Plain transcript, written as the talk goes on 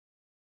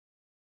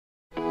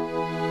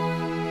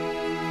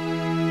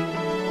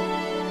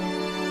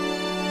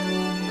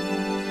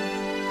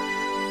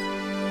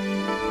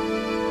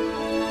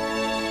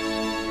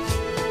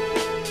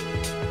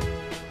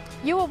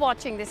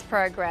watching this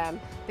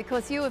program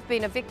because you have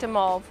been a victim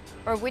of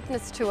or a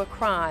witness to a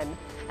crime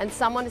and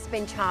someone has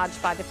been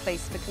charged by the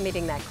police for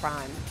committing that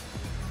crime.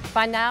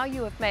 By now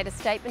you have made a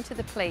statement to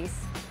the police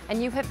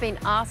and you have been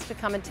asked to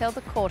come and tell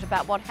the court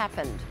about what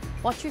happened,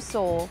 what you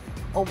saw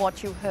or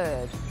what you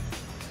heard.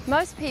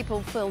 Most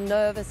people feel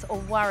nervous or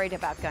worried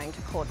about going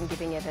to court and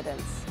giving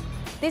evidence.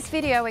 This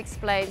video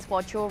explains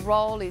what your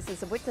role is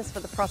as a witness for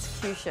the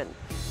prosecution,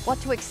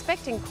 what to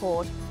expect in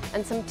court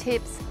and some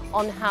tips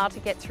on how to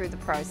get through the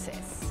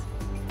process.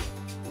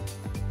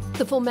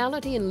 The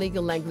formality and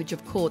legal language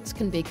of courts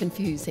can be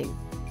confusing.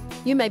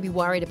 You may be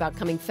worried about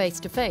coming face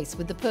to face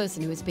with the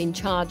person who has been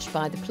charged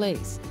by the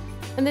police.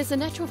 And there's a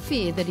natural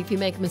fear that if you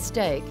make a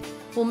mistake,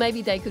 well,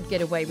 maybe they could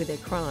get away with their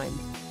crime.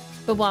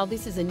 But while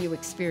this is a new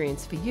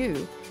experience for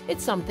you,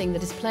 it's something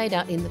that is played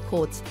out in the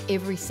courts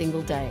every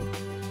single day.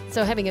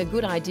 So having a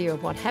good idea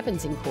of what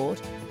happens in court,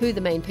 who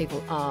the main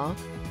people are,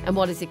 and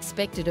what is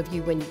expected of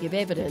you when you give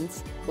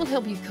evidence will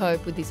help you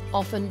cope with this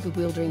often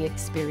bewildering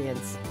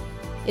experience.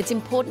 It's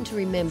important to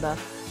remember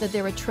that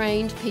there are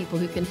trained people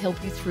who can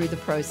help you through the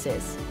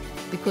process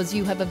because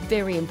you have a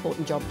very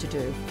important job to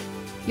do.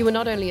 You are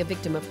not only a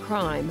victim of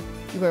crime,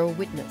 you are a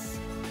witness,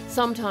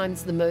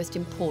 sometimes the most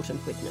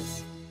important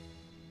witness.